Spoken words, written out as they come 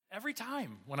Every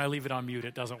time when I leave it on mute,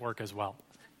 it doesn't work as well.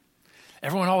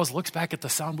 Everyone always looks back at the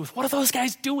sound booth. What are those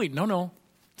guys doing? No.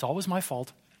 It's always my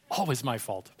fault. Always my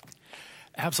fault.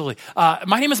 Absolutely.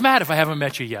 My name is Matt, if I haven't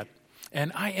met you yet.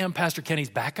 And I am Pastor Kenny's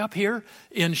backup here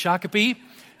in Shakopee.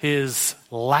 His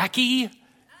lackey.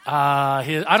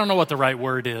 I don't know what the right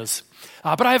word is.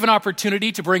 But I have an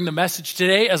opportunity to bring the message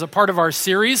today as a part of our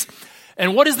series.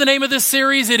 And what is the name of this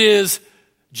series? It is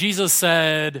Jesus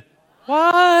Said,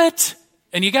 What?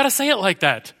 And you got to say it like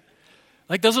that.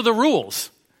 Like those are the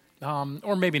rules.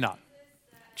 Or maybe not.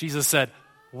 Jesus said,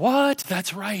 what?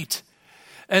 That's right.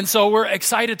 And so we're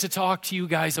excited to talk to you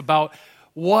guys about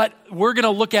what we're going to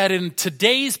look at in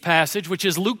today's passage, which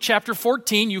is Luke chapter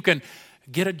 14. You can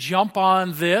get a jump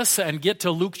on this and get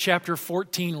to Luke chapter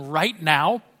 14 right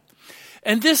now.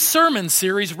 And this sermon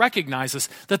series recognizes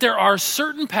that there are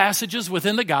certain passages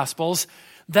within the Gospels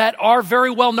that are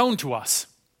very well known to us.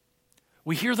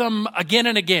 We hear them again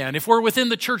and again. If we're within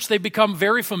the church, they become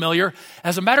very familiar.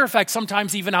 As a matter of fact,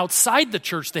 sometimes even outside the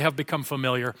church, they have become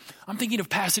familiar. I'm thinking of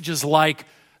passages like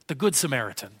the Good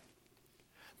Samaritan,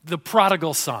 the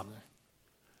prodigal son,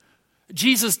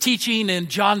 Jesus teaching in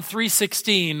John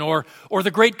 3:16, or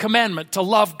the great commandment to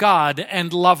love God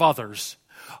and love others.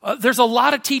 There's a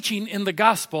lot of teaching in the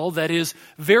gospel that is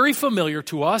very familiar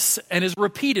to us and is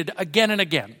repeated again and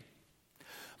again.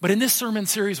 But in this sermon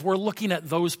series, we're looking at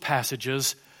those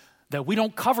passages that we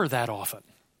don't cover that often,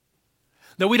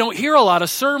 that we don't hear a lot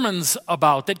of sermons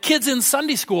about, that kids in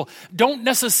Sunday school don't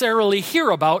necessarily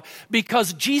hear about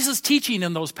because Jesus' teaching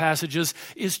in those passages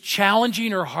is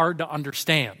challenging or hard to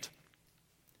understand.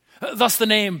 Thus the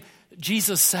name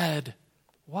Jesus Said,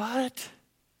 What?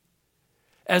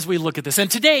 As we look at this.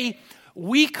 And today,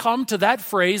 we come to that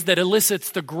phrase that elicits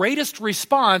the greatest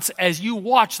response as you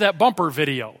watch that bumper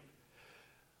video.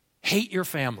 Hate your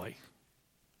family.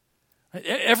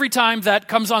 Every time that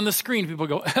comes on the screen, people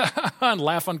go and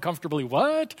laugh uncomfortably.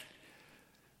 What?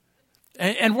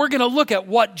 And we're going to look at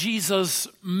what Jesus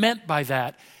meant by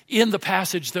that in the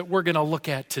passage that we're going to look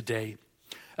at today.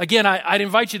 Again, I'd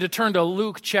invite you to turn to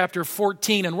Luke chapter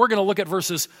 14, and we're going to look at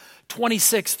verses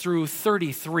 26 through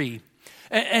 33.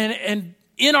 And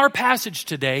in our passage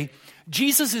today,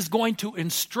 Jesus is going to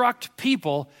instruct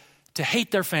people to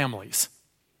hate their families.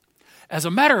 As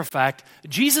a matter of fact,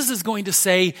 Jesus is going to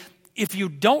say, if you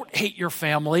don't hate your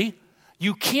family,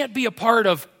 you can't be a part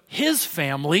of his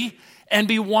family and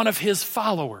be one of his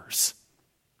followers.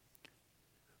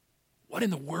 What in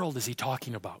the world is he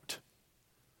talking about?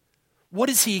 What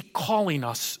is he calling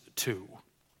us to?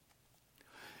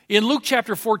 In Luke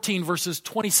chapter 14, verses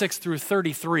 26 through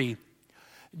 33,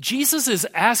 Jesus is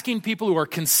asking people who are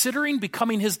considering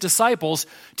becoming his disciples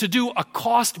to do a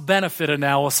cost-benefit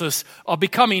analysis of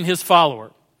becoming his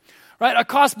follower. Right? A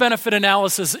cost-benefit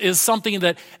analysis is something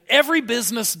that every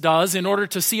business does in order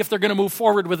to see if they're going to move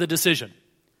forward with a decision.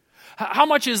 How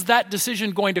much is that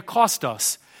decision going to cost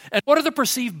us? And what are the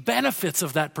perceived benefits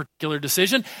of that particular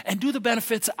decision? And do the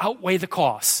benefits outweigh the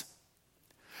costs?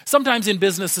 Sometimes in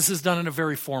business, this is done in a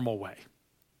very formal way.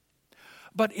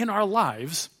 But in our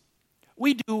lives,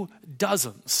 we do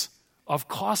dozens of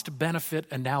cost-benefit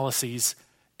analyses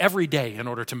every day in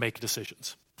order to make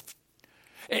decisions.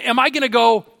 Am I going to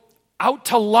go out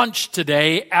to lunch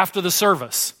today after the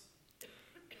service?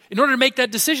 In order to make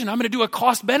that decision, I'm going to do a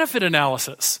cost-benefit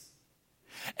analysis.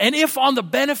 And if on the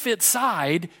benefit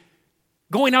side,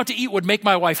 going out to eat would make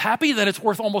my wife happy, then it's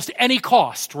worth almost any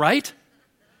cost, right?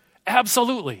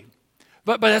 Absolutely.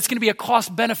 But that's going to be a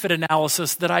cost-benefit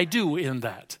analysis that I do in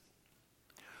that.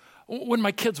 When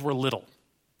my kids were little,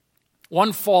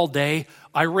 one fall day,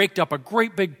 I raked up a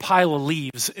great big pile of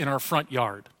leaves in our front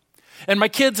yard. And my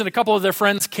kids and a couple of their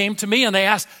friends came to me and they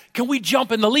asked, can we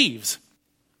jump in the leaves?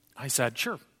 I said,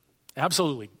 sure,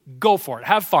 absolutely, go for it,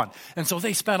 have fun. And so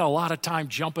they spent a lot of time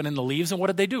jumping in the leaves, and what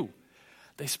did they do?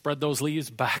 They spread those leaves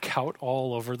back out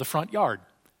all over the front yard.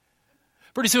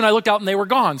 Pretty soon I looked out and they were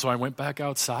gone, so I went back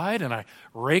outside and I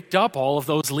raked up all of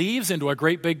those leaves into a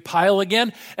great big pile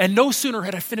again, and no sooner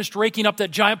had I finished raking up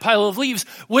that giant pile of leaves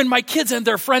when my kids and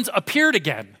their friends appeared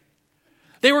again.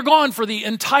 They were gone for the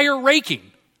entire raking,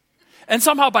 and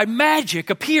somehow by magic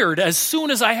appeared as soon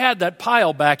as I had that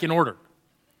pile back in order.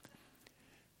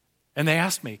 And they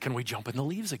asked me, can we jump in the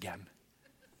leaves again?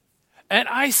 And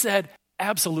I said,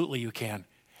 absolutely you can.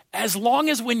 As long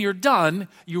as when you're done,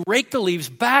 you rake the leaves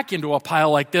back into a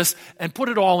pile like this and put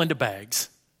it all into bags.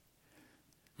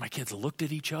 My kids looked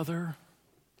at each other,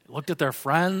 looked at their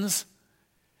friends,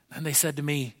 and they said to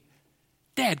me,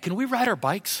 Dad, can we ride our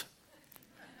bikes?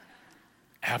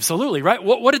 Absolutely, right?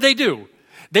 What did they do?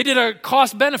 They did a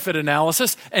cost-benefit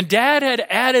analysis, and Dad had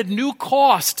added new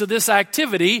costs to this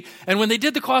activity. And when they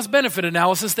did the cost-benefit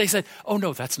analysis, they said, oh,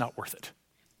 no, that's not worth it.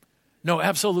 No,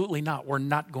 absolutely not. We're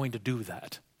not going to do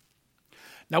that.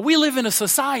 Now, we live in a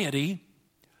society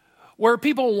where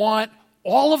people want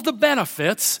all of the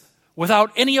benefits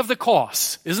without any of the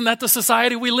costs. Isn't that the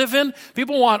society we live in?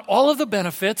 People want all of the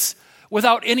benefits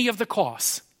without any of the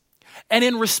costs. And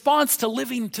in response to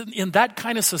living in that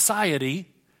kind of society,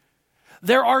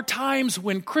 there are times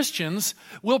when Christians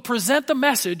will present the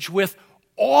message with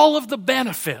all of the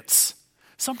benefits,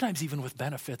 sometimes even with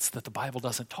benefits that the Bible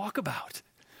doesn't talk about.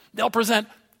 They'll present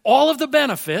all of the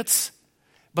benefits,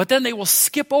 but then they will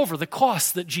skip over the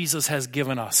costs that Jesus has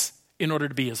given us in order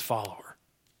to be his follower.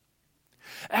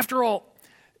 After all,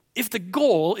 if the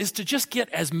goal is to just get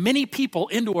as many people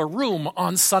into a room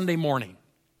on Sunday morning,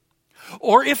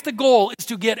 or if the goal is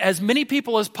to get as many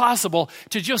people as possible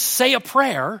to just say a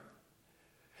prayer,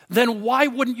 then why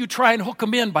wouldn't you try and hook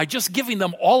them in by just giving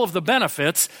them all of the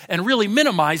benefits and really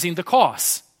minimizing the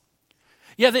costs?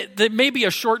 Yeah, there may be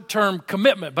a short-term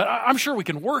commitment, but I'm sure we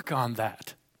can work on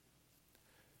that.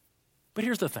 But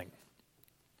here's the thing.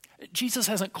 Jesus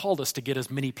hasn't called us to get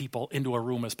as many people into a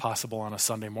room as possible on a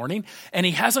Sunday morning, and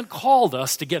he hasn't called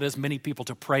us to get as many people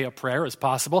to pray a prayer as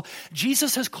possible.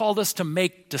 Jesus has called us to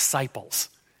make disciples.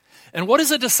 And what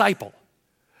is a disciple?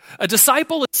 A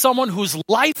disciple is someone whose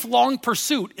lifelong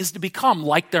pursuit is to become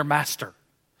like their master.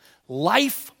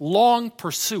 Lifelong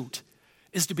pursuit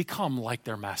is to become like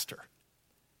their master.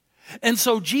 And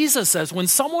so Jesus says when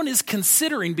someone is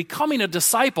considering becoming a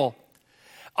disciple,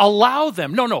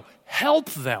 help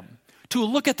them to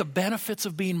look at the benefits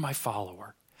of being my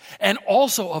follower and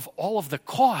also of all of the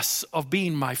costs of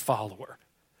being my follower.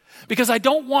 Because I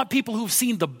don't want people who've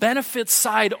seen the benefits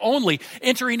side only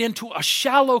entering into a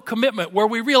shallow commitment where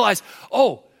we realize,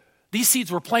 oh, these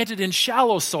seeds were planted in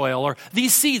shallow soil, or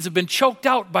these seeds have been choked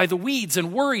out by the weeds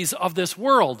and worries of this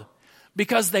world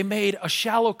because they made a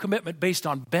shallow commitment based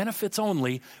on benefits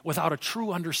only without a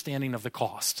true understanding of the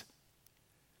cost.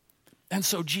 And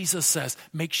so Jesus says,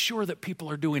 make sure that people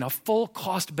are doing a full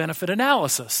cost-benefit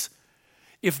analysis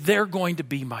if they're going to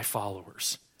be my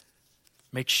followers.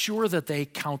 Make sure that they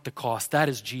count the cost. That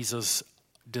is Jesus'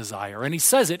 desire. And he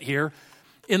says it here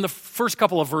in the first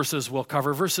couple of verses we'll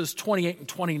cover, verses 28 and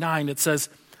 29. It says,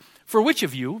 for which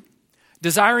of you,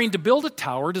 desiring to build a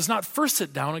tower, does not first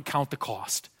sit down and count the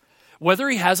cost, whether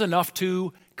he has enough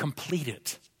to complete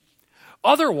it?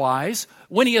 Otherwise,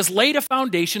 when he has laid a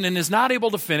foundation and is not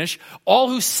able to finish, all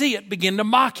who see it begin to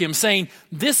mock him, saying,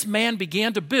 this man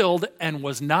began to build and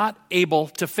was not able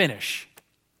to finish.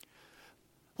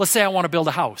 Let's say I want to build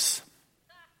a house.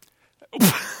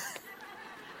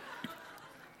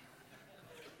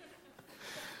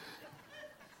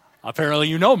 Apparently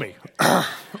you know me.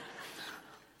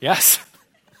 Yes.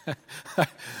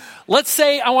 Let's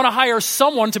say I want to hire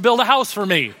someone to build a house for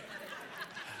me.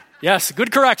 Yes,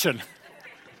 good correction.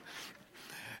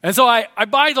 And so I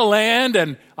buy the land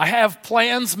and I have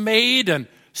plans made and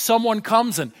someone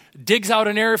comes and digs out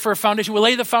an area for a foundation. We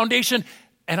lay the foundation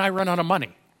and I run out of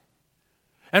money.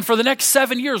 And for the next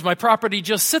 7 years, my property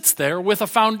just sits there with a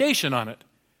foundation on it.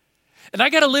 And I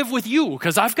got to live with you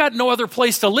because I've got no other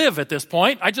place to live at this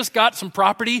point. I just got some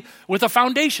property with a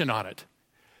foundation on it.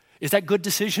 Is that good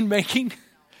decision making?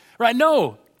 Right?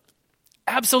 No,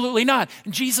 absolutely not.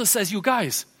 And Jesus says, you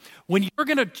guys, when you're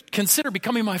going to consider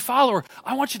becoming my follower,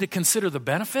 I want you to consider the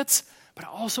benefits, but I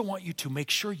also want you to make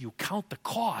sure you count the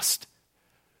cost.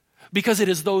 Because it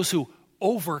is those who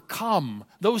overcome,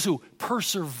 those who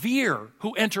persevere,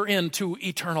 who enter into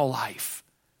eternal life.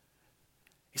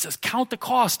 He says, count the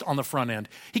cost on the front end.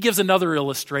 He gives another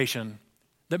illustration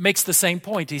that makes the same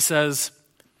point. He says,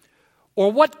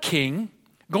 or what king,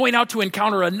 going out to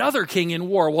encounter another king in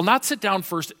war, will not sit down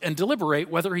first and deliberate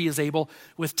whether he is able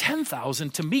with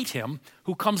 10,000 to meet him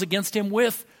who comes against him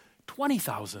with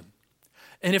 20,000?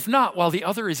 And if not, while the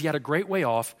other is yet a great way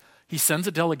off, he sends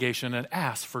a delegation and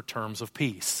asks for terms of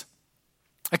peace.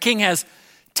 A king has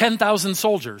 10,000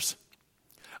 soldiers.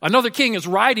 Another king is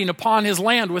riding upon his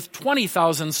land with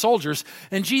 20,000 soldiers.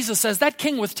 And Jesus says that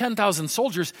king with 10,000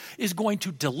 soldiers is going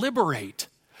to deliberate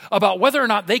about whether or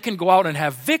not they can go out and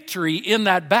have victory in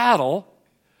that battle.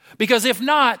 Because if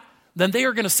not, then they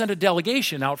are going to send a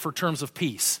delegation out for terms of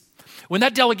peace. When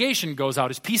that delegation goes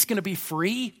out, is peace going to be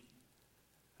free?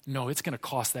 No, it's going to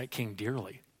cost that king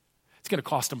dearly. It's going to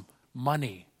cost him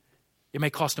money. It may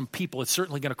cost him people. It's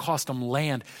certainly going to cost him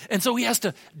land. And so he has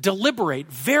to deliberate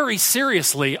very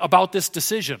seriously about this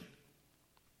decision.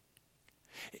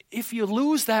 If you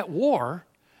lose that war,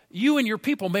 you and your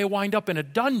people may wind up in a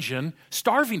dungeon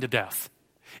starving to death.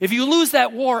 If you lose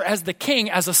that war as the king,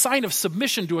 as a sign of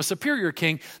submission to a superior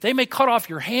king, they may cut off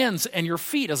your hands and your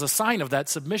feet as a sign of that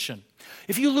submission.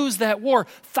 If you lose that war,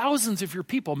 thousands of your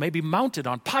people may be mounted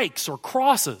on pikes or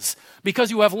crosses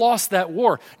because you have lost that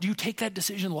war. Do you take that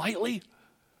decision lightly?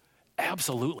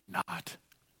 Absolutely not.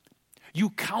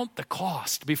 You count the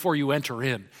cost before you enter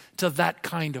in to that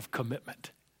kind of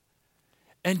commitment.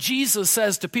 And Jesus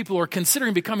says to people who are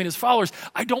considering becoming his followers,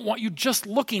 I don't want you just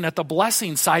looking at the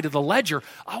blessing side of the ledger.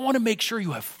 I want to make sure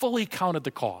you have fully counted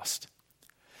the cost.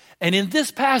 And in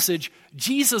this passage,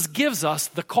 Jesus gives us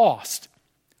the cost.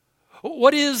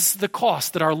 What is the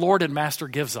cost that our Lord and Master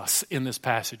gives us in this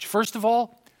passage? First of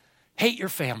all, hate your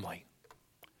family.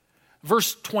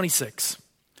 Verse 26.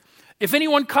 If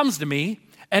anyone comes to me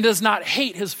and does not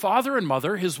hate his father and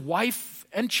mother, his wife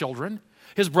and children,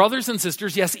 his brothers and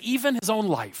sisters, yes, even his own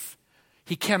life,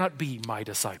 he cannot be my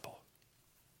disciple.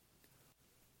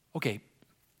 Okay,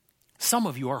 some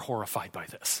of you are horrified by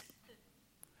this.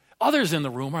 Others in the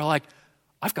room are like,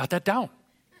 I've got that down.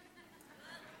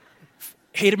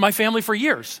 Hated my family for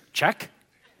years. Check.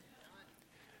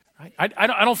 Right?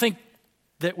 I don't think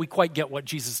that we quite get what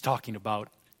Jesus is talking about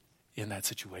in that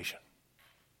situation.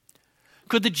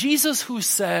 Could the Jesus who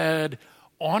said,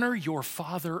 honor your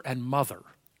father and mother,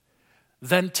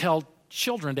 then tell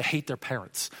children to hate their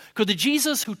parents? Could the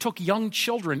Jesus who took young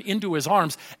children into his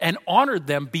arms and honored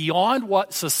them beyond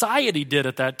what society did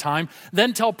at that time,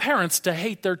 then tell parents to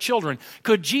hate their children?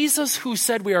 Could Jesus who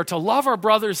said we are to love our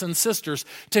brothers and sisters,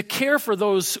 to care for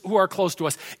those who are close to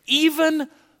us, even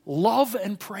love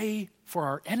and pray for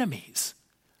our enemies,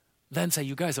 then say,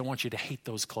 you guys, I want you to hate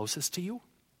those closest to you?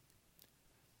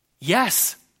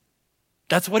 Yes,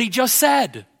 that's what he just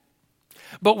said.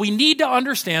 But we need to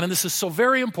understand, and this is so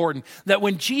very important, that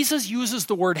when Jesus uses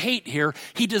the word hate here,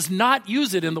 he does not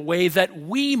use it in the way that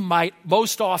we might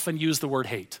most often use the word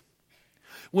hate.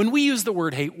 When we use the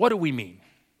word hate, what do we mean?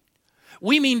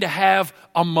 We mean to have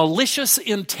a malicious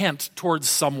intent towards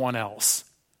someone else,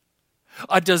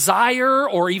 a desire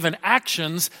or even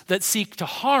actions that seek to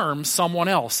harm someone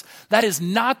else. That is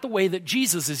not the way that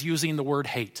Jesus is using the word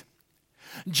hate.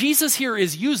 Jesus here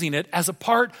is using it as a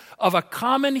part of a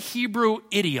common Hebrew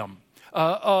idiom,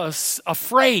 a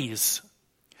phrase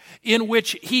in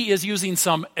which he is using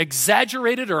some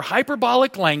exaggerated or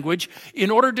hyperbolic language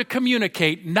in order to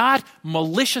communicate not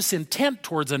malicious intent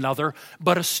towards another,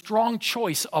 but a strong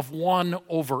choice of one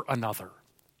over another.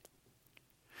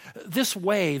 This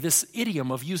way, this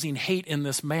idiom of using hate in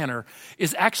this manner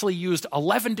is actually used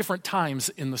 11 different times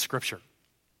in the scripture,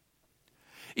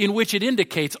 in which it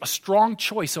indicates a strong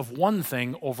choice of one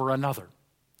thing over another.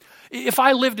 If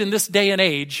I lived in this day and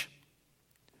age,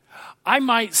 I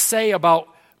might say about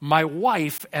my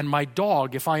wife and my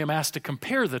dog, if I am asked to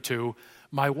compare the two,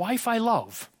 my wife I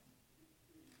love,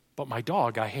 but my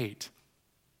dog I hate.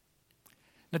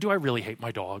 Now, do I really hate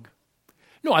my dog?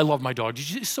 No, I love my dog.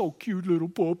 She's so cute, little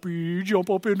puppy. Jump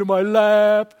up into my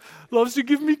lap. Loves to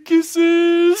give me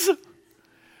kisses.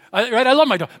 I love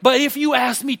my dog. But if you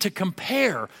ask me to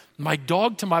compare my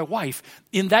dog to my wife,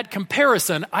 in that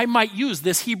comparison, I might use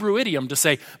this Hebrew idiom to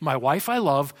say, my wife I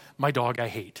love, my dog I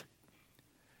hate.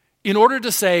 In order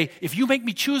to say, if you make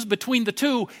me choose between the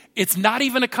two, it's not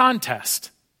even a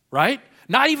contest, right?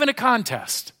 Not even a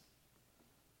contest.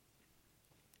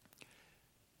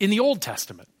 In the Old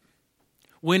Testament,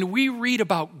 when we read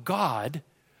about God,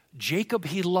 Jacob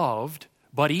he loved,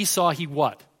 but Esau he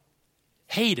what?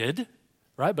 Hated.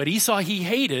 Right? But Esau he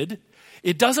hated.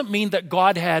 It doesn't mean that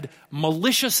God had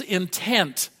malicious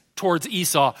intent towards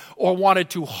Esau or wanted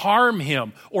to harm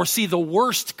him or see the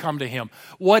worst come to him.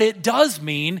 What it does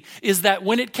mean is that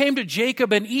when it came to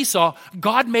Jacob and Esau,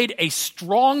 God made a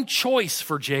strong choice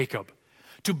for Jacob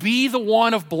to be the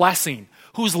one of blessing,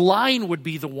 whose line would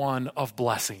be the one of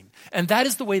blessing. And that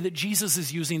is the way that Jesus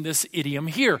is using this idiom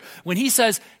here. When he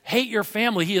says, hate your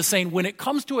family, he is saying, when it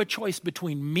comes to a choice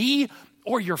between me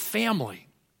or your family,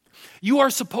 you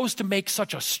are supposed to make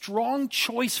such a strong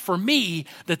choice for me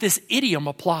that this idiom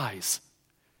applies.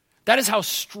 That is how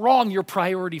strong your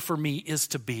priority for me is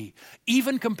to be,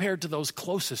 even compared to those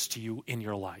closest to you in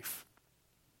your life.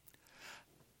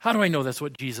 How do I know that's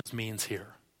what Jesus means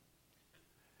here?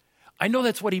 I know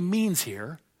that's what he means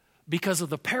here because of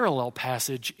the parallel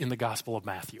passage in the Gospel of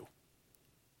Matthew.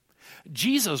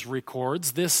 Matthew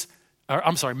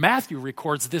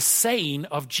records this saying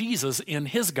of Jesus in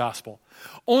his gospel.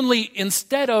 Only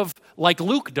instead of, like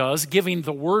Luke does, giving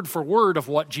the word for word of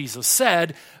what Jesus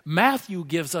said, Matthew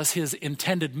gives us his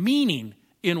intended meaning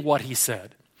in what he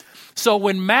said. So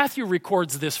when Matthew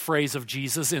records this phrase of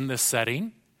Jesus in this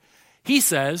setting, he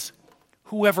says,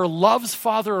 whoever loves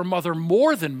father or mother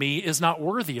more than me is not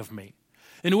worthy of me.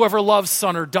 And whoever loves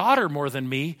son or daughter more than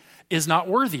me is not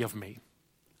worthy of me.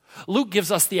 Luke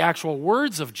gives us the actual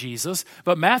words of Jesus,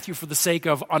 but Matthew, for the sake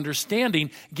of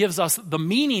understanding, gives us the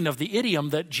meaning of the idiom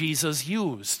that Jesus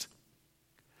used.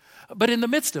 But in the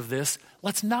midst of this,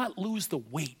 let's not lose the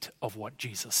weight of what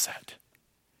Jesus said.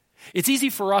 It's easy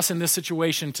for us in this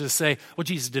situation to say, well,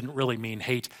 Jesus didn't really mean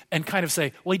hate, and kind of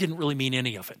say, well, he didn't really mean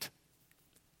any of it.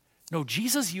 No,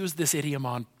 Jesus used this idiom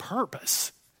on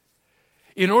purpose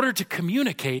in order to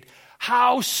communicate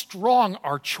how strong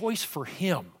our choice for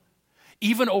him,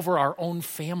 even over our own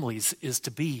families, is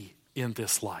to be in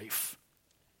this life.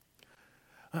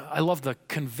 I love the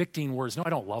convicting words. No, I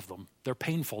don't love them. They're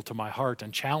painful to my heart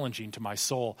and challenging to my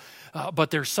soul. But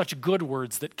they're such good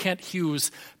words that Kent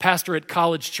Hughes, pastor at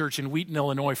College Church in Wheaton,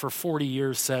 Illinois for 40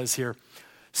 years, says here,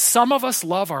 some of us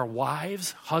love our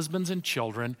wives, husbands, and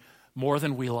children more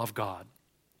than we love God.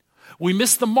 We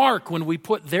miss the mark when we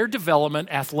put their development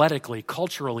athletically,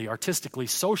 culturally, artistically,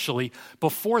 socially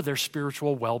before their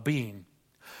spiritual well-being.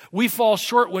 We fall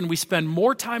short when we spend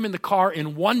more time in the car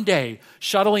in one day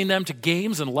shuttling them to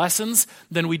games and lessons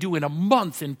than we do in a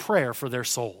month in prayer for their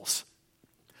souls.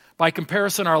 By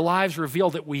comparison, our lives reveal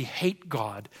that we hate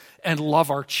God and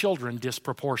love our children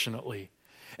disproportionately,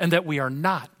 and that we are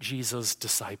not Jesus'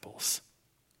 disciples.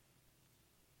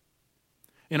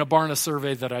 In a Barna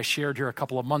survey that I shared here a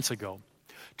couple of months ago,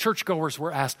 churchgoers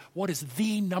were asked, what is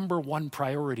the number one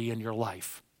priority in your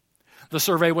life? The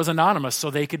survey was anonymous, so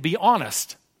they could be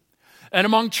honest. And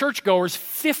among churchgoers,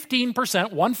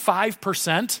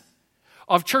 15%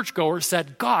 of churchgoers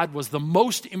said God was the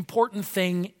most important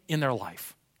thing in their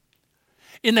life.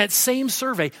 In that same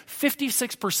survey,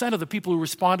 56% of the people who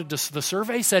responded to the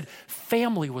survey said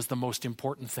family was the most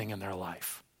important thing in their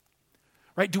life.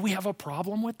 Right? Do we have a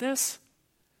problem with this?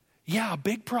 Yeah, a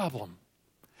big problem.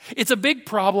 It's a big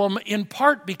problem in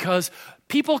part because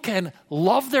people can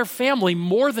love their family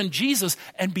more than Jesus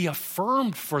and be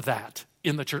affirmed for that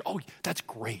in the church. Oh, that's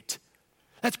great.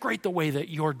 That's great the way that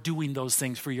you're doing those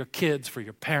things for your kids, for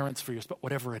your parents, for your spouse,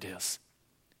 whatever it is.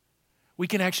 We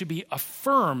can actually be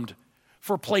affirmed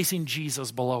for placing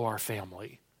Jesus below our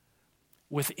family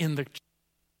within the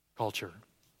culture.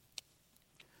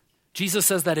 Jesus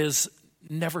says that is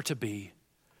never to be.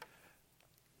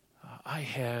 I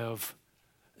have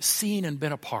seen and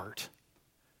been a part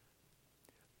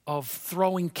of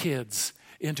throwing kids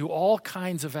into all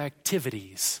kinds of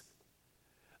activities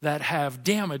that have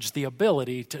damaged the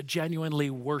ability to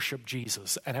genuinely worship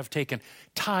Jesus and have taken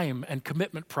time and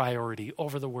commitment priority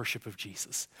over the worship of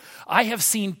Jesus. I have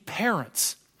seen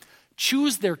parents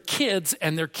choose their kids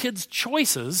and their kids'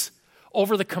 choices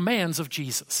over the commands of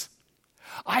Jesus.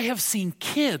 I have seen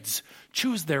kids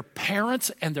choose their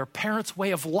parents and their parents' way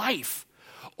of life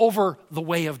over the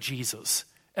way of Jesus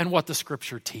and what the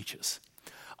Scripture teaches.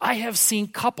 I have seen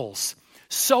couples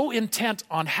so intent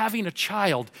on having a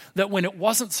child that when it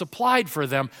wasn't supplied for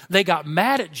them, they got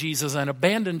mad at Jesus and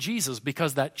abandoned Jesus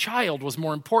because that child was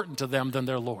more important to them than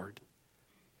their Lord.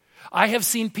 I have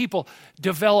seen people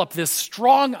develop this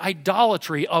strong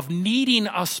idolatry of needing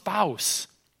a spouse,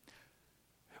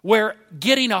 where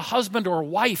getting a husband or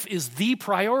wife is the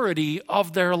priority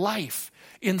of their life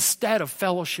instead of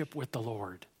fellowship with the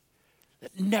Lord.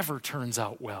 That never turns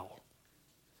out well.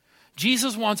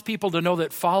 Jesus wants people to know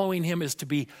that following him is to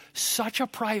be such a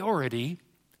priority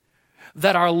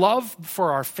that our love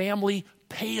for our family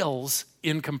pales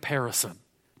in comparison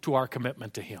to our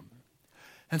commitment to him.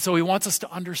 And so he wants us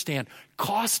to understand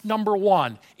cost number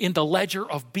one in the ledger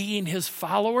of being his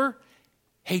follower,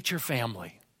 hate your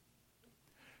family.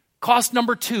 Cost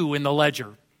number two in the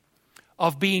ledger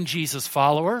of being Jesus'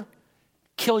 follower,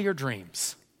 kill your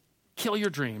dreams. Kill your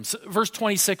dreams. Verse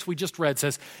 26 we just read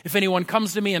says, if anyone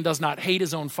comes to me and does not hate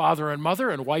his own father and mother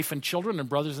and wife and children and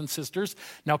brothers and sisters,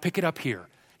 now pick it up here.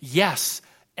 Yes,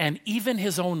 and even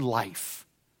his own life,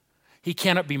 he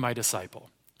cannot be my disciple.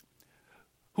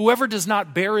 Whoever does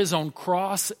not bear his own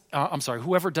cross,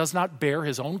 whoever does not bear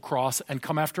his own cross and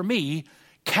come after me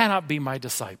cannot be my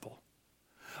disciple.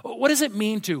 What does it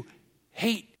mean to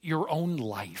hate your own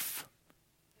life?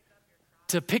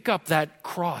 To pick up that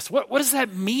cross. What does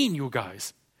that mean, you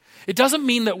guys? It doesn't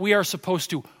mean that we are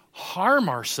supposed to harm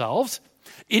ourselves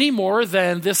any more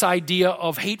than this idea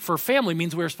of hate for family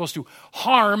means we're supposed to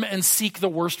harm and seek the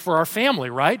worst for our family,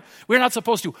 right? We're not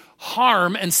supposed to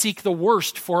harm and seek the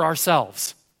worst for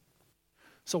ourselves.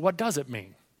 So what does it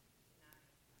mean?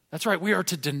 That's right, we are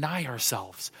to deny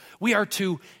ourselves. We are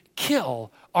to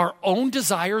kill our own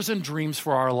desires and dreams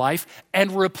for our life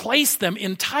and replace them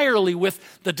entirely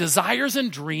with the desires and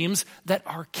dreams that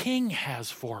our King has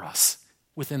for us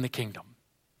within the kingdom.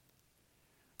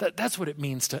 That's what it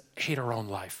means to hate our own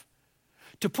life.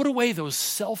 to put away those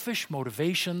selfish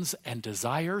motivations and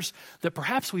desires that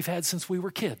perhaps we've had since we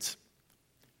were kids.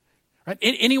 Right?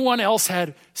 Anyone else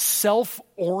had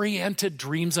self-oriented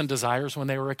dreams and desires when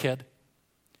they were a kid?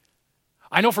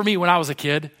 I know for me, when I was a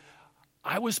kid,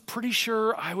 I was pretty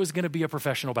sure I was going to be a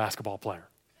professional basketball player.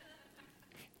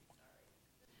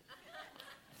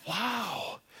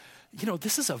 Wow.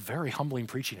 This is a very humbling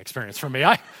preaching experience for me.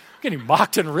 I'm getting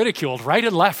mocked and ridiculed right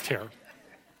and left here.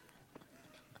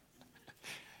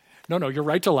 No, you're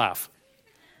right to laugh.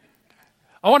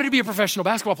 I wanted to be a professional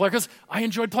basketball player because I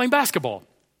enjoyed playing basketball.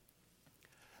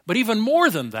 But even more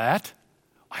than that,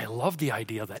 I loved the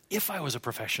idea that if I was a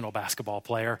professional basketball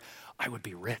player, I would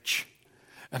be rich.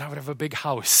 And I would have a big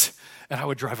house. And I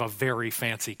would drive a very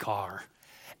fancy car.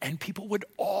 And people would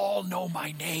all know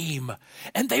my name.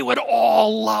 And they would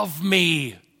all love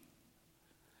me.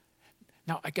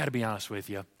 Now, I got to be honest with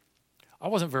you. I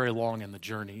wasn't very long in the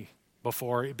journey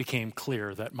before it became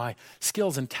clear that my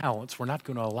skills and talents were not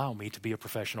going to allow me to be a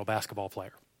professional basketball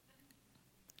player.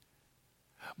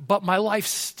 But my life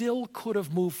still could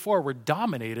have moved forward,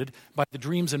 dominated by the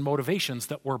dreams and motivations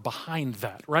that were behind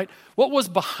that, right? What was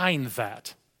behind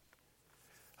that?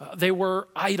 They were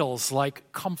idols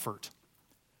like comfort,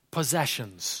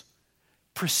 possessions,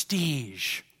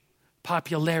 prestige,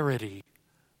 popularity,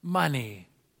 money.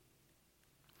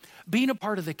 Being a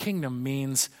part of the kingdom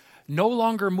means no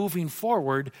longer moving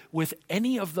forward with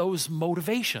any of those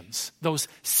motivations, those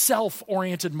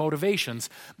self-oriented motivations,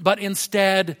 but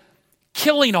instead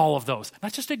killing all of those,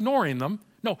 not just ignoring them,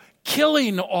 no,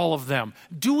 killing all of them,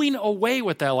 doing away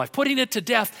with that life, putting it to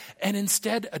death, and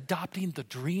instead adopting the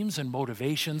dreams and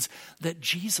motivations that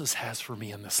Jesus has for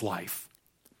me in this life.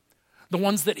 The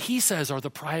ones that he says are the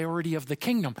priority of the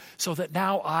kingdom, so that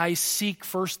now I seek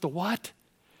first the what?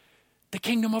 The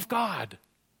kingdom of God.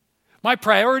 My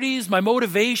priorities, my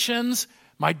motivations,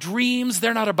 my dreams,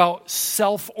 they're not about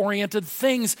self-oriented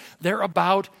things. They're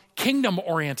about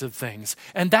kingdom-oriented things.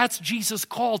 And that's Jesus'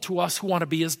 call to us who want to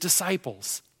be his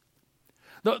disciples.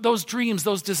 Those dreams,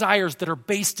 those desires that are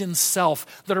based in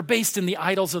self, that are based in the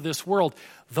idols of this world,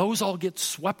 those all get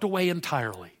swept away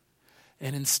entirely.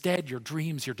 And instead, your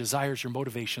dreams, your desires, your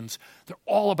motivations, they're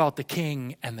all about the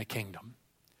king and the kingdom.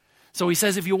 So he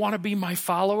says, if you want to be my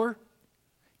follower,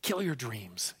 kill your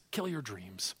dreams. Kill your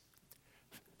dreams.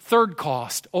 Third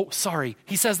cost.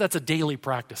 He says that's a daily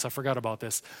practice. I forgot about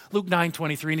this. Luke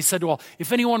 9:23, and he said to all,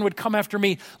 if anyone would come after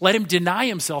me, let him deny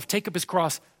himself, take up his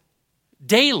cross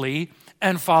daily,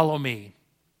 and follow me.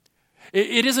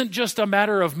 It isn't just a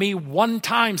matter of me one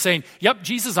time saying, yep,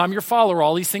 Jesus, I'm your follower.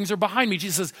 All these things are behind me.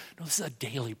 Jesus says, no, this is a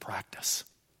daily practice.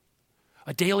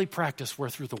 A daily practice where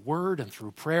through the word and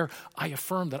through prayer, I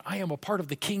affirm that I am a part of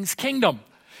the king's kingdom.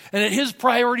 And that his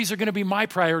priorities are going to be my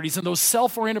priorities. And those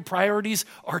self-oriented priorities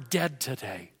are dead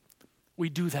today. We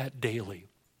do that daily.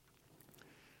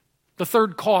 The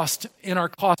third cost in our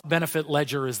cost-benefit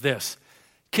ledger is this.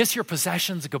 Kiss your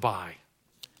possessions goodbye.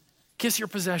 Kiss your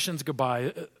possessions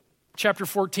goodbye. Chapter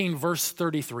 14, verse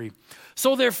 33.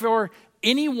 So therefore,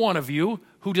 any one of you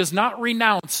who does not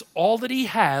renounce all that he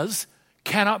has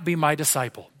cannot be my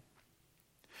disciple.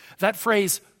 That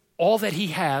phrase, all that he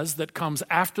has, that comes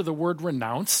after the word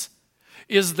renounce,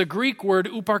 is the Greek word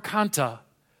uparkanta,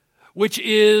 which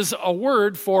is a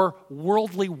word for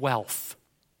worldly wealth.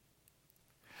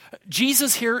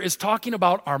 Jesus here is talking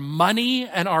about our money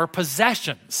and our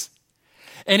possessions.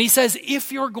 And he says,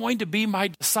 if you're going to be my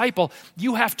disciple,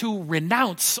 you have to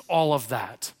renounce all of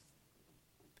that.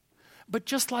 But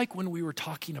just like when we were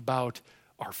talking about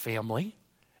our family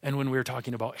and when we were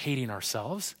talking about hating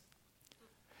ourselves,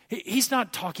 he's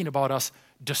not talking about us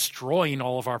destroying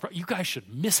all of our property. You guys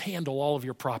should mishandle all of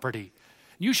your property.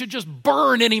 You should just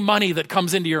burn any money that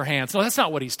comes into your hands. No, that's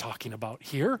not what he's talking about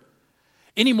here.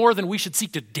 Any more than we should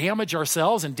seek to damage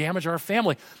ourselves and damage our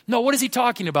family. No, what is he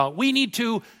talking about? We need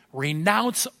to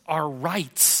renounce our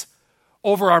rights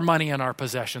over our money and our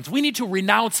possessions. We need to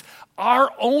renounce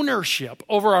our ownership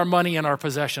over our money and our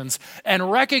possessions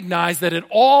and recognize that it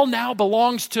all now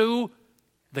belongs to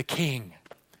the king.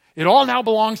 It all now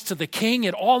belongs to the king.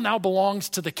 It all now belongs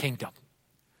to the kingdom.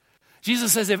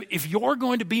 Jesus says, if you're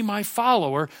going to be my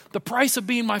follower, the price of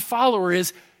being my follower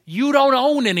is you don't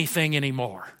own anything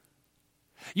anymore.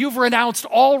 You've renounced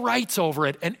all rights over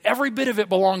it, and every bit of it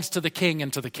belongs to the king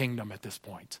and to the kingdom at this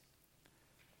point.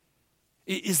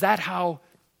 Is that how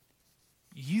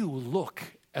you look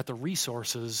at the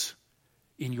resources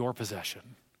in your possession?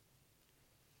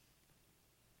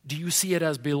 Do you see it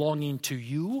as belonging to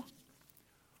you?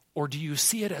 Or do you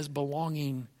see it as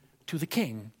belonging to the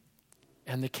king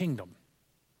and the kingdom?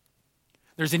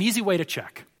 There's an easy way to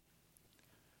check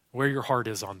where your heart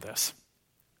is on this.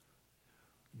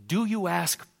 do you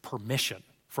ask permission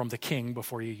from the king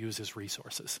before you use his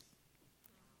resources?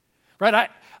 Right?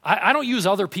 I don't use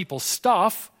other people's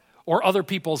stuff or other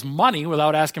people's money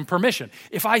without asking permission.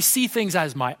 If I see things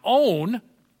as my own,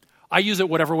 I use it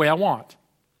whatever way I want.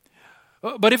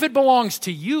 But if it belongs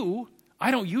to you,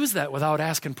 I don't use that without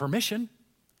asking permission.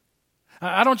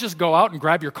 I don't just go out and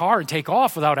grab your car and take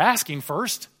off without asking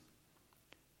first.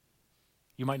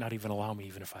 You might not even allow me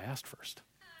even if I asked first.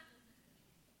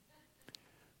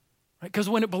 Because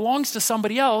when it belongs to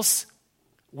somebody else,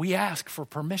 we ask for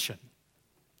permission.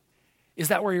 Is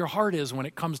that where your heart is when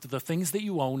it comes to the things that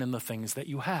you own and the things that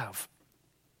you have?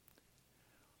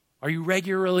 Are you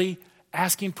regularly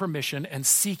asking permission and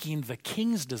seeking the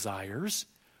king's desires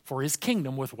for his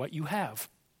kingdom with what you have?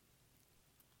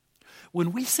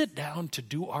 When we sit down to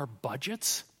do our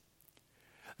budgets,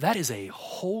 that is a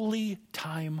holy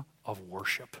time of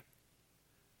worship.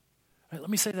 Let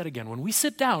me say that again. When we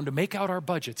sit down to make out our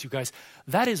budgets, you guys,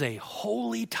 that is a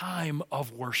holy time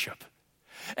of worship.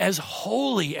 As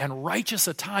holy and righteous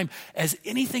a time as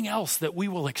anything else that we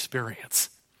will experience.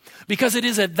 Because it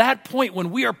is at that point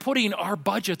when we are putting our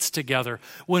budgets together,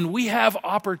 when we have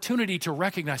opportunity to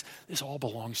recognize this all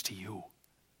belongs to you.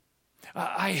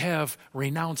 I have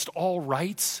renounced all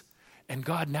rights, and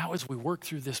God, now as we work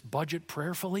through this budget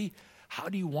prayerfully, how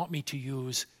do you want me to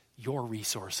use your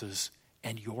resources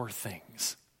and your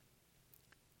things?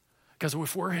 Because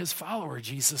if we're his follower,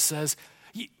 Jesus says,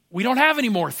 we don't have any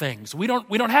more things. We don't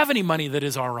have any money that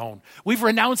is our own. We've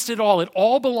renounced it all. It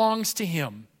all belongs to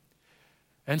him.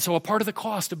 And so a part of the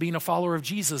cost of being a follower of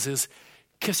Jesus is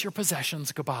kiss your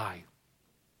possessions goodbye.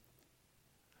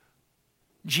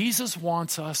 Jesus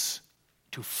wants us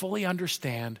to fully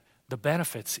understand the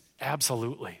benefits,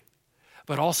 absolutely,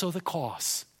 but also the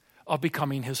costs of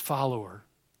becoming his follower.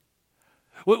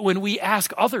 When we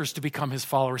ask others to become his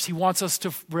followers, he wants us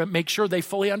to make sure they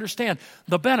fully understand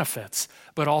the benefits,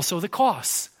 but also the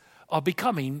costs of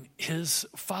becoming his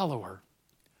follower.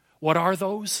 What are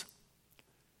those?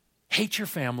 Hate your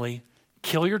family,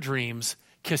 kill your dreams,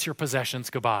 kiss your possessions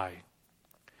goodbye.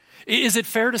 Is it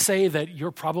fair to say that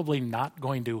you're probably not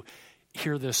going to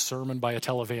hear this sermon by a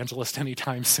televangelist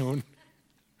anytime soon?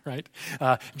 Right?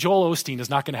 Joel Osteen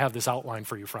is not going to have this outline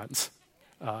for you, friends.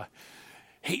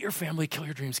 Hate your family, kill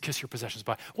your dreams, kiss your possessions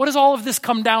goodbye. What does all of this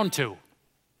come down to?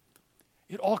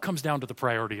 It all comes down to the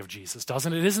priority of Jesus,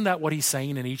 doesn't it? Isn't that what he's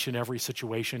saying in each and every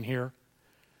situation here?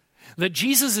 That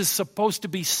Jesus is supposed to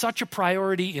be such a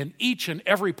priority in each and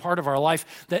every part of our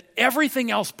life that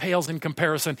everything else pales in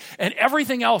comparison and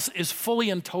everything else is fully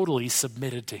and totally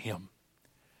submitted to him.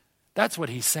 That's what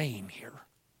he's saying here.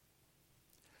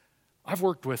 I've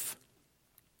worked with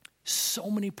so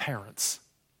many parents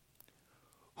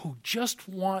who just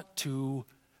want to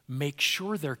make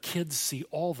sure their kids see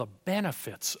all the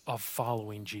benefits of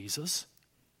following Jesus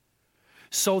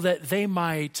so that they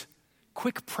might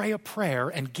quick pray a prayer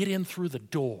and get in through the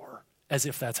door as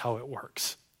if that's how it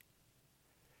works.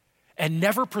 And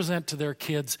never present to their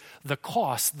kids the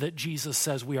cost that Jesus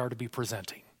says we are to be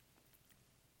presenting.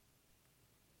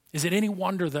 Is it any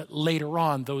wonder that later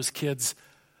on those kids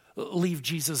leave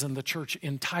Jesus and the church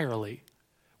entirely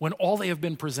when all they have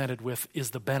been presented with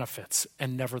is the benefits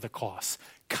and never the costs?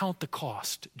 Count the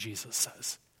cost, Jesus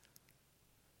says.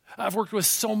 I've worked with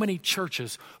so many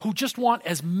churches who just want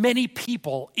as many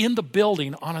people in the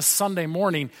building on a Sunday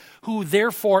morning who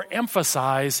therefore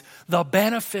emphasize the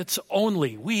benefits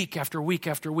only week after week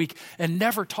after week and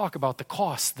never talk about the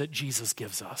costs that Jesus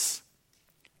gives us.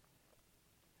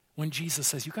 When Jesus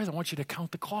says, you guys, I want you to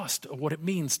count the cost of what it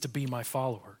means to be my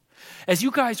follower. As you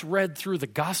guys read through the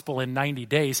gospel in 90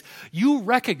 days, you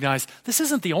recognize this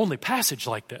isn't the only passage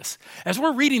like this. As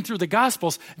we're reading through the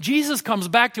gospels, Jesus comes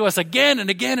back to us again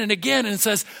and again and again and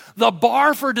says, the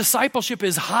bar for discipleship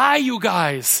is high, you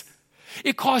guys.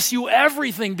 It costs you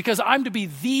everything because I'm to be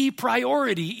the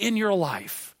priority in your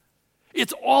life.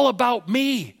 It's all about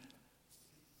me.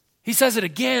 He says it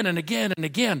again and again and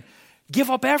again. Give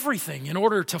up everything in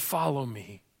order to follow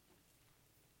me.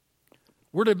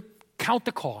 We're to count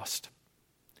the cost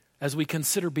as we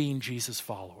consider being Jesus'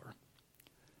 follower.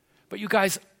 But you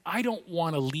guys, I don't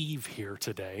want to leave here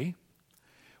today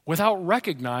without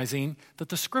recognizing that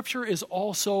the scripture is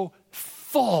also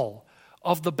full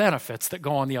of the benefits that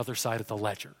go on the other side of the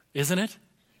ledger, isn't it?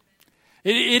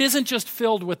 It isn't just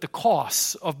filled with the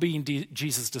costs of being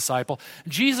Jesus' disciple.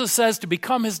 Jesus says to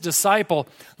become his disciple,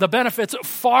 the benefits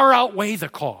far outweigh the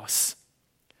costs.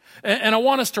 And I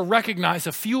want us to recognize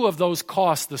a few of those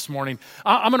costs this morning.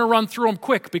 I'm going to run through them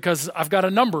quick because I've got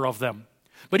a number of them.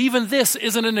 But even this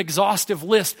isn't an exhaustive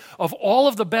list of all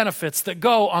of the benefits that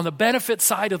go on the benefit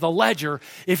side of the ledger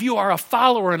if you are a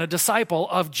follower and a disciple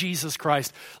of Jesus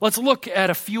Christ. Let's look at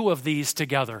a few of these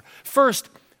together. First,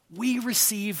 we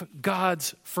receive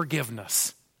God's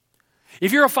forgiveness.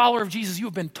 If you're a follower of Jesus, you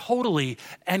have been totally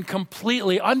and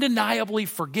completely, undeniably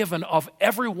forgiven of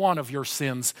every one of your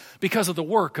sins because of the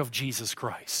work of Jesus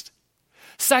Christ.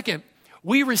 Second,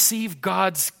 we receive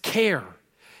God's care.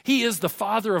 He is the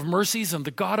Father of mercies and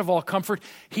the God of all comfort.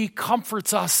 He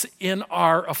comforts us in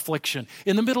our affliction.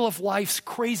 In the middle of life's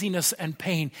craziness and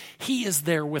pain, He is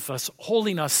there with us,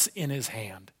 holding us in His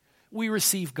hand. We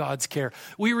receive God's care.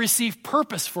 We receive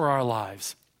purpose for our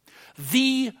lives.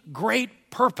 The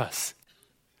great purpose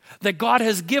that God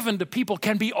has given to people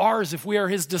can be ours if we are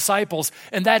His disciples,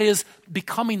 and that is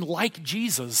becoming like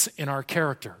Jesus in our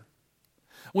character.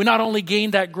 We not only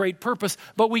gain that great purpose,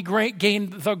 but we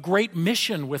gain the great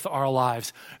mission with our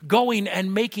lives, going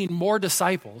and making more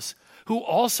disciples who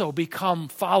also become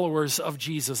followers of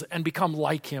Jesus and become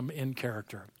like Him in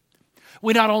character.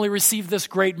 We not only receive this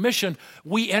great mission,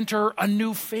 we enter a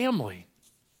new family.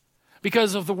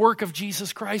 Because of the work of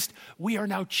Jesus Christ, we are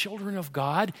now children of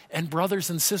God and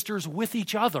brothers and sisters with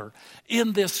each other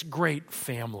in this great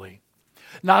family.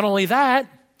 Not only that,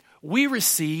 we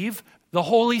receive the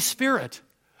Holy Spirit,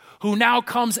 who now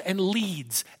comes and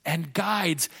leads and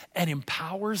guides and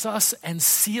empowers us and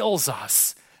seals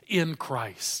us in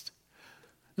Christ.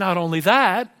 Not only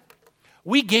that,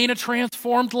 we gain a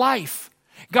transformed life.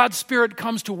 God's Spirit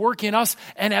comes to work in us,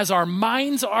 and as our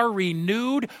minds are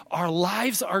renewed, our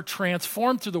lives are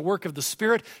transformed through the work of the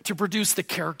Spirit to produce the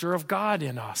character of God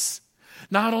in us.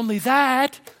 Not only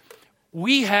that,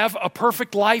 we have a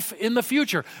perfect life in the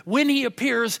future. When He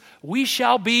appears, we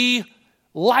shall be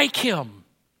like Him.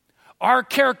 Our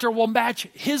character will match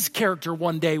His character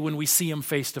one day when we see Him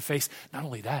face to face. Not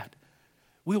only that,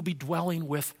 we'll be dwelling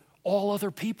with all other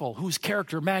people whose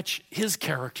character match His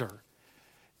character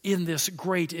in this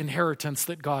great inheritance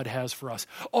that God has for us.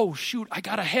 Oh, shoot, I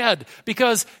got ahead,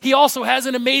 because He also has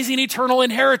an amazing eternal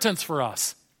inheritance for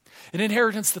us. An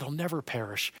inheritance that'll never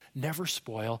perish, never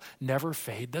spoil, never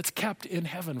fade, that's kept in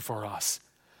heaven for us,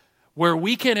 where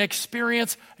we can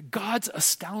experience God's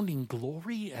astounding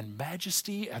glory and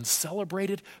majesty and celebrate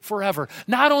it forever.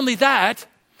 Not only that,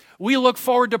 we look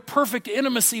forward to perfect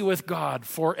intimacy with God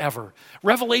forever.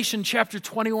 Revelation chapter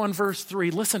 21, verse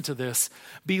 3, listen to this.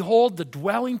 Behold, the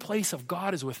dwelling place of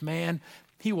God is with man.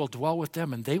 He will dwell with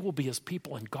them, and they will be His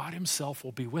people, and God Himself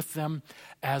will be with them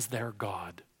as their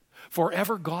God.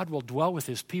 Forever, God will dwell with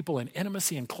His people in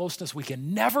intimacy and closeness we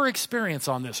can never experience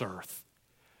on this earth.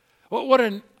 What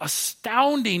an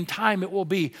astounding time it will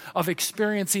be of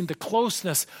experiencing the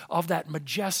closeness of that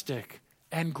majestic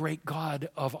and great God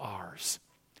of ours.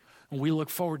 And we look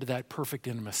forward to that perfect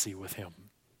intimacy with Him.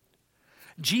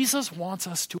 Jesus wants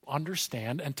us to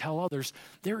understand and tell others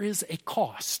there is a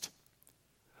cost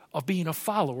of being a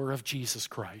follower of Jesus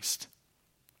Christ.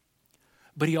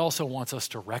 But He also wants us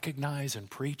to recognize and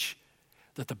preach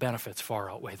that the benefits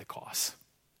far outweigh the costs.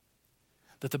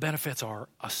 That the benefits are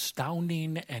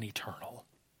astounding and eternal.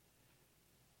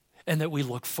 And that we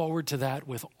look forward to that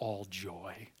with all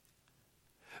joy.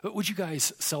 Would you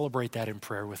guys celebrate that in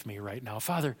prayer with me right now?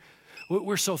 Father,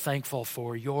 we're so thankful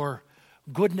for Your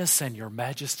goodness and Your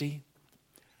majesty.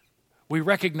 We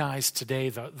recognize today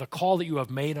the call that You have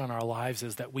made on our lives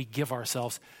is that we give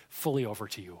ourselves fully over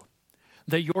to You.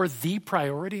 That You're the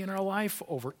priority in our life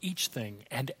over each thing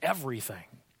and everything.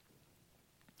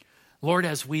 Lord,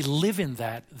 as we live in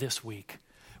that this week,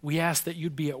 we ask that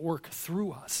You'd be at work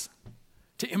through us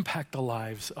to impact the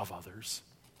lives of others.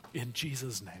 In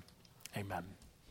Jesus' name, amen.